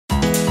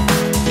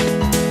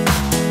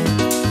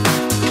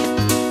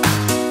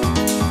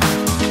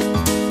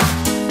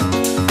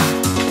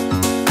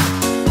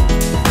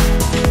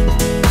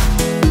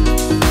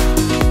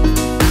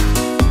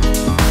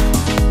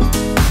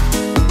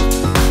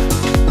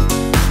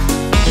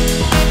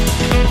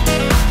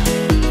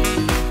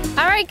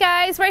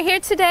are here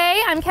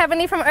today. I'm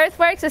Kevanie from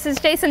Earthworks. This is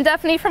Jason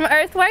Duffney from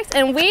Earthworks,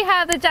 and we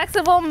have the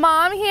Jacksonville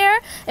Mom here.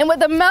 And with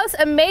the most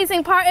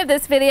amazing part of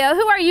this video,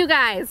 who are you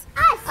guys?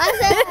 Us.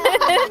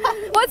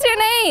 What's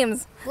your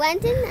names?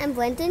 Glenton. I'm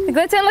Glenton.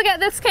 Glenton, look at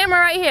this camera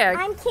right here.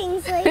 I'm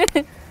Kingsley.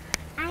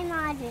 I'm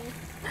Audrey.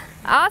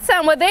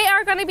 Awesome. Well, they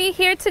are going to be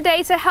here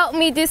today to help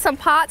me do some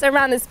pots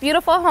around this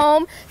beautiful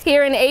home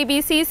here in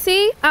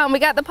ABCC. We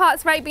got the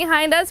pots right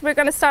behind us. We're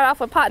going to start off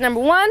with pot number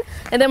 1,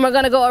 and then we're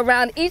going to go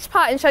around each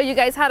pot and show you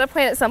guys how to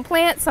plant some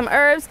plants, some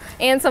herbs,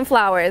 and some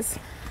flowers.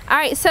 All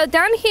right, so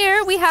down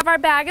here we have our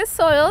bag of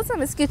soils. I'm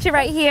going to scoot you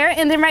right here.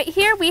 And then right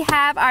here we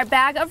have our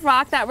bag of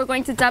rock that we're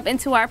going to dump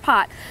into our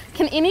pot.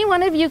 Can any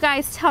one of you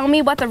guys tell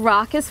me what the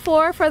rock is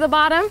for the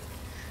bottom?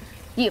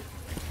 You.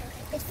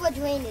 It's for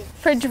drainage.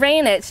 For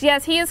drainage,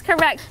 yes, he is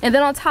correct. And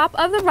then on top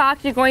of the rock,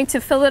 you're going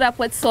to fill it up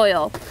with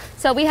soil.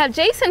 So we have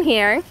Jason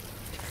here.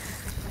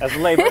 As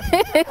labor.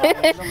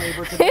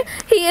 Today.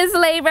 He is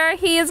labor.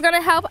 He is going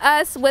to help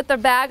us with the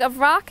bag of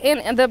rock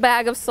and the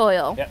bag of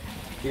soil. Yep.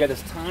 You got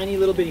this tiny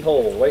little bitty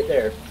hole right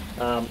there.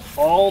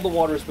 All the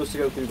water is supposed to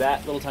go through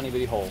that little tiny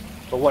bitty hole.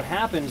 But what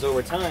happens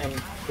over time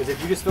is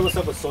if you just fill this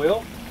up with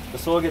soil, the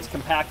soil gets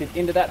compacted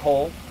into that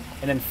hole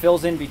and then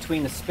fills in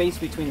between the space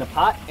between the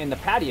pot and the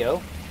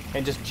patio,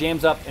 and just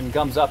jams up and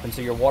gums up, and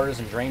so your water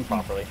doesn't drain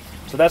properly.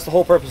 So that's the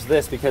whole purpose of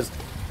this, because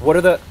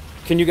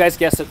can you guys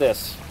guess at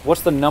this?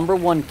 What's the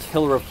 #1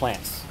 killer of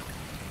plants?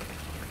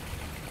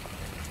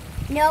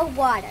 No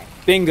water.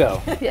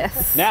 Bingo.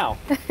 Yes. Now,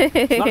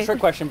 it's not a trick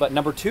question, but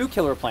 #2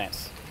 killer of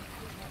plants.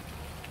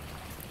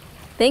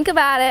 Think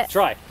about it.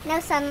 Try. No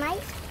sunlight.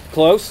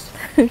 Close.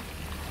 No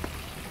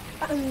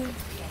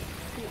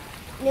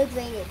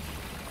drainage.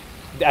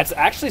 That's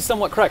actually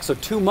somewhat correct, so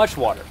too much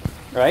water.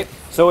 Right?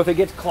 So if it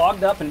gets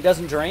clogged up and it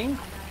doesn't drain,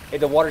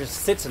 the water just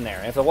sits in there.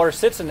 And if the water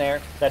sits in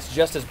there, that's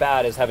just as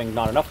bad as having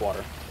not enough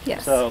water.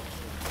 Yes. So,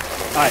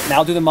 all right,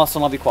 now do the muscle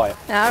and I'll be quiet.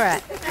 All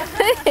right.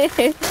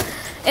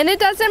 And it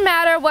doesn't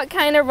matter what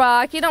kind of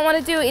rock. You don't want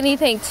to do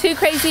anything too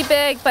crazy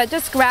big, but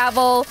just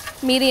gravel,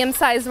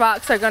 medium-sized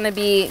rocks are going to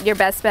be your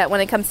best bet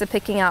when it comes to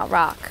picking out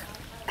rock.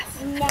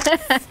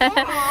 Next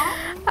step.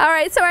 All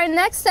right, so our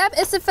next step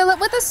is to fill it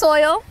with the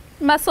soil,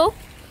 mussel.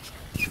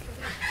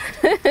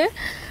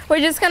 We're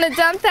just going to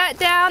dump that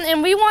down,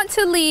 and we want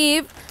to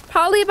leave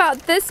probably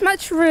about this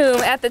much room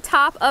at the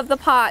top of the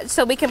pot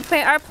so we can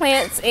plant our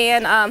plants.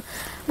 And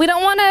we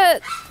don't want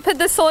to put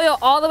the soil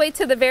all the way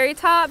to the very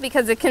top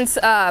because it can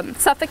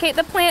suffocate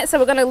the plant, so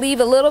we're going to leave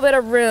a little bit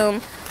of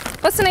room.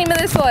 What's the name of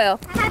this soil?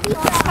 Happy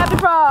Frog. Happy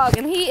Frog,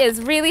 and he is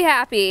really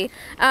happy.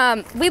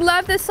 We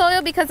love this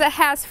soil because it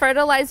has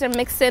fertilizer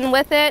mixed in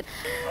with it.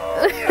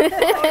 Oh,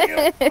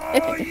 yeah.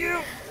 Oh,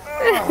 yeah.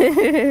 Oh,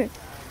 yeah.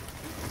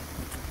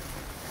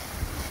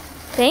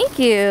 Thank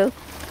you.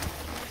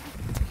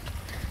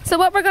 So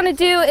what we're going to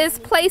do is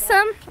place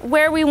them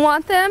where we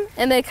want them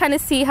and then kind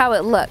of see how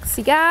it looks.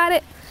 You got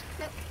it?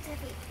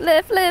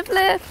 Lift, lift,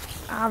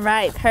 lift. All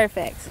right,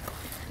 perfect.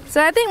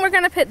 So I think we're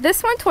going to put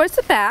this one towards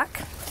the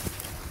back.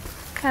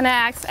 Kind of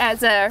acts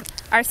as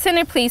our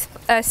centerpiece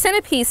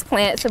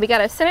plant. So we got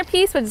our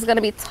centerpiece, which is going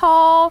to be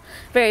tall,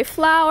 very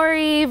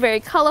flowery, very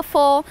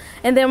colorful.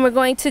 And then we're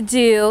going to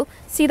do,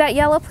 see that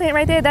yellow plant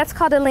right there? That's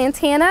called a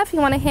lantana, if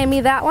you want to hand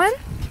me that one.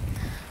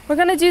 We're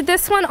going to do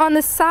this one on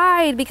the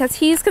side because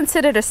he's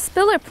considered a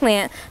spiller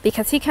plant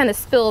because he kind of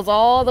spills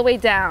all the way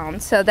down.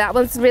 So that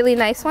one's a really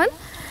nice one.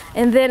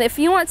 And then if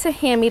you want to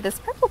hand me this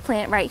purple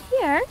plant right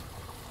here.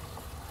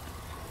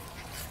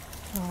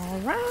 All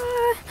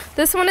right.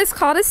 This one is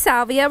called a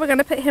salvia. We're going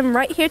to put him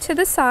right here to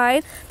the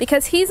side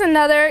because he's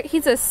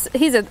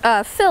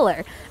a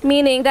filler,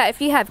 meaning that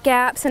if you have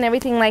gaps and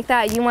everything like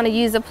that, you want to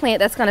use a plant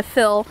that's going to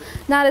fill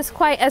not as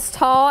quite as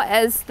tall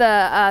as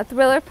the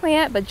thriller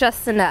plant, but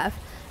just enough.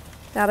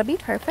 That'll be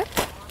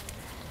perfect.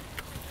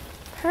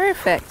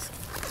 Perfect.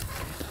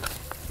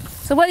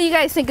 So what do you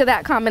guys think of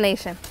that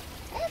combination?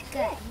 That's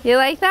good. You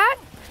like that?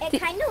 It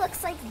kind of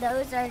looks like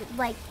those are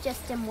like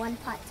just in one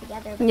pot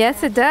together.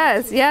 Yes, it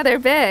does. Yeah, they're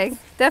big.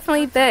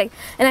 Definitely big.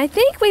 And I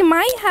think we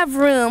might have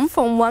room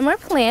for one more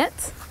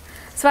plant.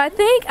 So I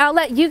think I'll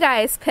let you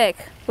guys pick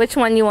which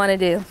one you want to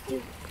do.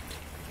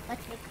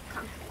 Let's make a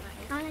compromise.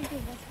 I want to do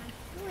this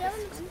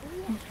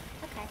one.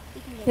 Okay,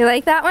 we can do You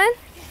like that one?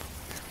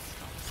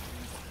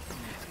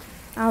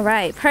 All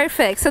right,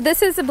 perfect. So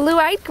this is a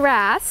blue-eyed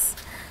grass.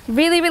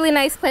 Really, really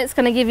nice plant. It's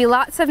going to give you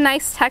lots of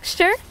nice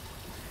texture.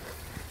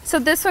 So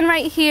this one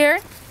right here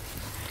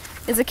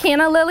is a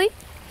canna lily.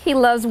 He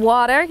loves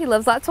water. He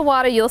loves lots of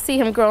water. You'll see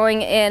him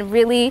growing in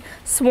really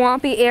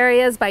swampy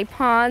areas by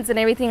ponds and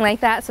everything like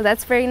that. So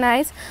that's very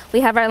nice.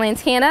 We have our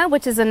lantana,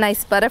 which is a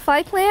nice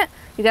butterfly plant.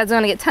 You guys are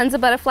going to get tons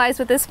of butterflies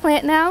with this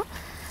plant now.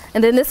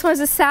 And then this one's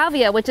a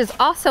salvia, which is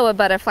also a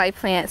butterfly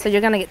plant. So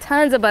you're going to get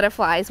tons of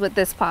butterflies with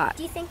this pot.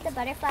 Do you think the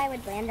butterfly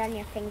would land on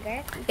your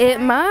finger?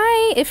 It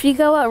might, if you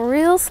go up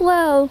real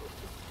slow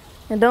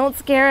and don't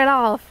scare it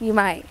off, you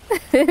might.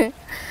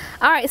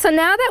 All right, so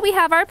now that we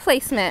have our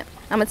placement,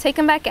 I'm going to take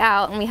them back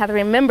out and we have to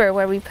remember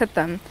where we put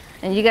them.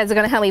 And you guys are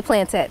going to help me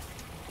plant it.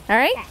 All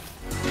right?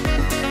 Okay.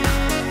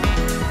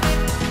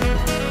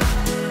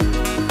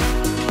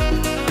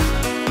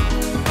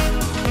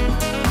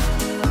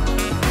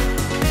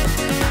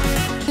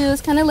 do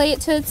is kind of lay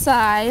it to its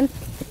side.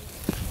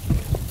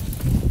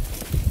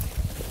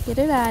 Get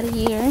it out of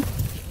here.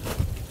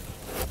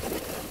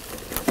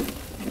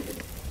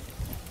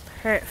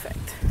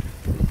 Perfect.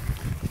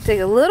 Dig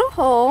a little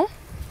hole.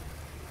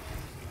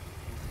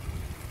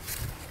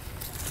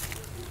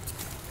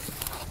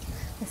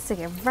 Let's stick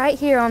it right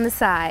here on the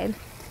side.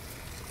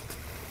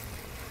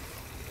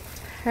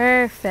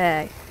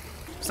 Perfect.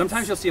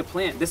 Sometimes you'll see a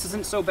plant, this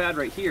isn't so bad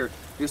right here,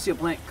 you'll see a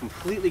plant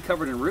completely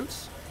covered in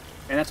roots,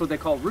 and that's what they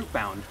call root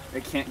bound.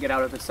 It can't get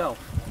out of itself.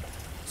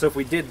 So if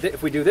we do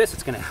this,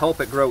 it's going to help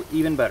it grow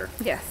even better.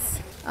 Yes.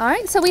 All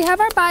right, so we have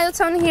our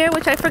biotone here,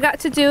 which I forgot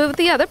to do with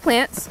the other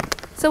plants.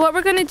 So what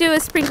we're going to do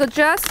is sprinkle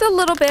just a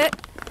little bit.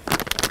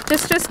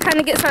 Just kind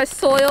of gets our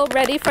soil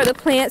ready for the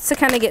plants to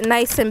kind of get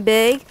nice and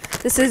big.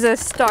 This is a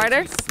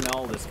starter.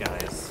 Smell this,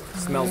 guys. It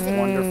smells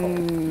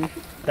wonderful.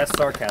 That's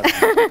sarcasm.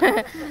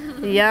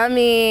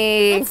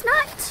 Yummy. It's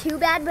not too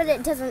bad, but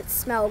it doesn't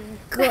smell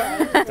good.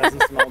 It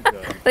doesn't smell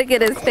good. Look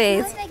at his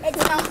face. It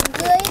smells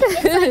good.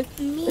 It's like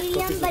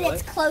medium, but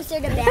it's closer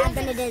to bad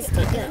than it is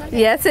to good.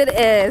 Yes, it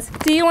is.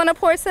 Do you want to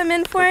pour some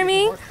in for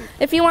me?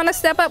 If you want to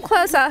step up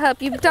close, I'll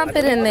help you dump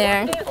it in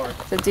there.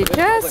 So do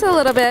just a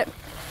little bit.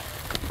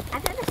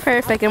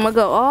 Perfect, and we'll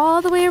go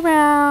all the way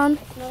around.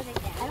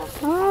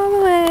 All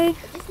the way.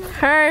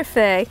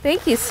 Perfect.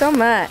 Thank you so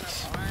much.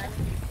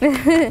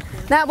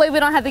 That way we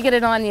don't have to get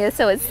it on you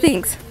so it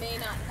stinks.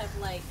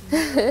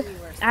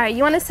 All right,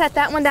 you want to set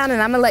that one down and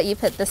I'm going to let you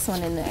put this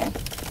one in there.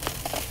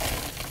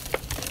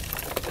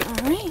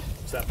 All right.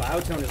 So that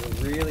biotone is a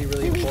really,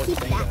 really important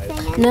thing,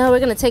 guys. No, we're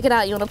going to take it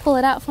out. You want to pull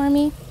it out for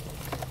me?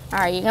 All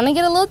right, you're going to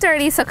get a little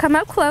dirty, so come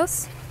up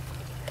close.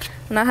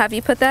 And I'll have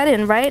you put that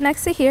in right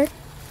next to here.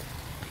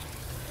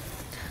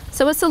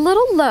 So it's a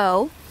little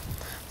low.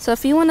 So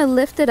if you want to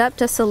lift it up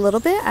just a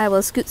little bit, I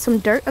will scoot some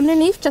dirt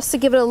underneath just to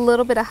give it a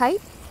little bit of height.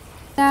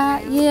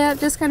 Yeah,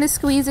 just kind of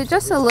squeeze it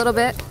just a little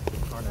bit.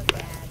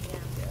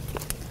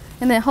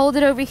 And then hold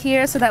it over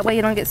here so that way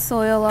you don't get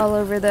soil all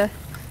over the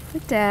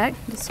deck.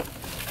 Just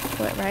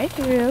pull it right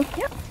through.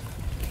 Yep.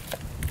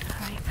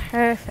 All right,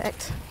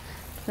 perfect.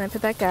 And I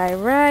put that guy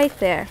right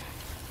there.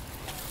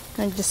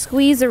 And just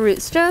squeeze the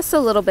roots just a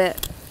little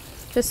bit,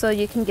 just so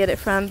you can get it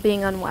from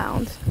being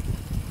unwound.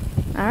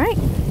 All right,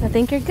 I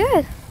think you're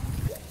good.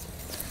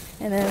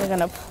 And then we're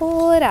gonna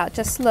pull it out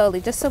just slowly,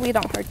 just so we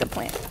don't hurt the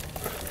plant.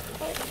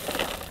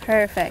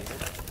 Perfect.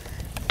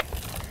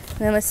 And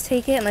then let's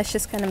take it and let's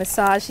just kind of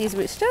massage these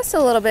roots just a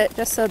little bit,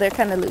 just so they're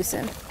kind of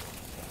loosened.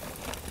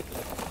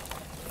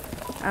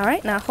 All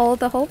right, now hold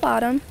the whole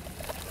bottom.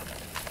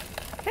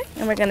 Okay,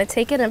 and we're gonna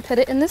take it and put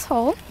it in this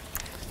hole.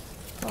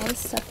 All this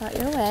stuff out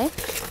your way.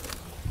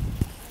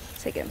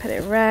 Take it and put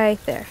it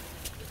right there.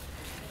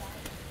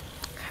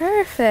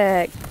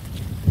 Perfect.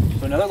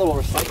 So another little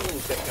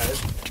recycling tip, guys,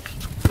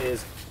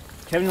 is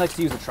Kevanie likes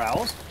to use the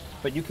trowels,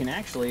 but you can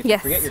actually, if you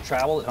forget your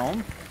trowel at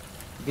home,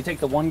 you can take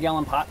the 1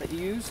 gallon pot that you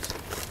used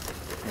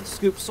and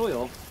scoop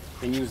soil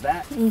and use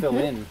that to fill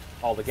in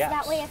all the gaps.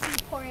 That way if you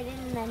pour it in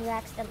and then you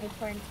accidentally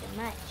pour in too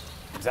much.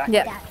 Exactly.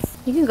 Yeah.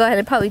 You can go ahead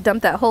and probably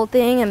dump that whole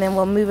thing and then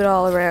we'll move it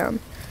all around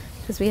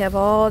because we have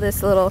all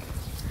this little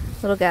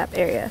gap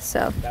area.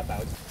 So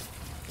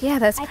yeah,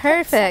 that's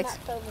perfect.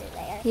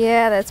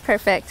 Yeah, that's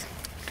perfect.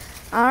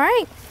 All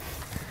right.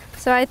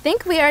 So I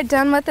think we are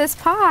done with this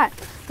pot.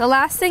 The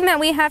last thing that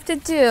we have to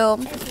do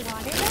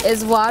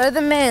is water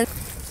them in.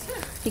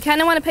 You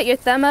kind of want to put your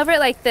thumb over it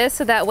like this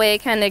so that way it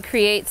kind of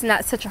creates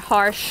not such a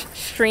harsh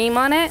stream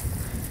on it.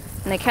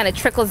 And it kind of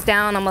trickles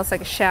down almost like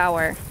a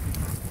shower.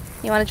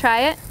 You want to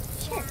try it?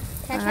 Sure.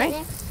 All right.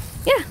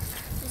 Yeah.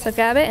 So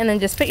grab it and then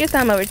just put your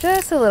thumb over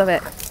just a little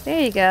bit.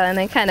 There you go. And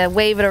then kind of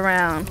wave it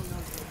around.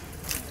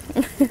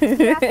 You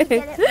have to get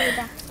it way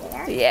back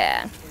there.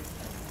 Yeah.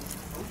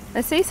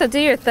 Let's see. So do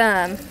your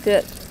thumb. Do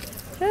it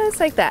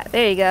just like that.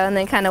 There you go. And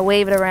then kind of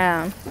wave it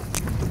around.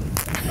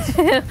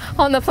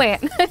 On the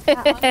plant.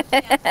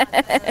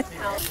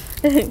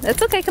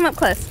 That's okay. Come up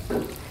close.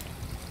 And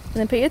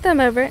then put your thumb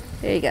over it.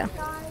 There you go.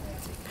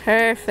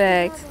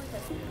 Perfect.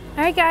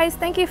 Alright guys,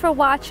 thank you for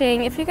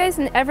watching. If you guys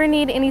ever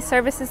need any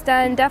services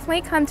done, definitely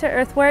come to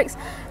Earthworks.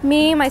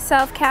 Me,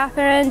 myself,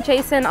 Catherine,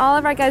 Jason, all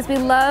of our guys, we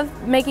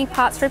love making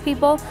pots for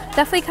people.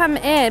 Definitely come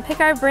in,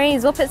 pick our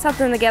brains, we'll put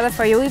something together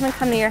for you. We'll even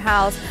come to your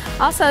house.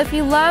 Also, if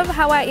you love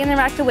how I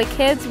interacted with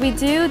kids, we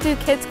do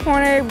Kids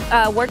Corner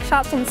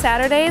workshops on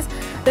Saturdays.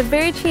 They're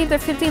very cheap, they're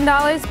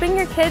 $15. Bring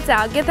your kids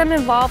out, get them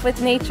involved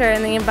with nature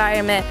and the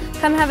environment.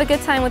 Come have a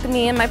good time with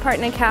me and my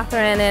partner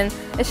Catherine, and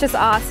it's just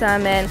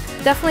awesome. And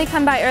definitely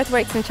come by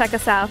Earthworks and check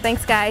us out.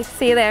 Thanks guys,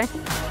 see you there.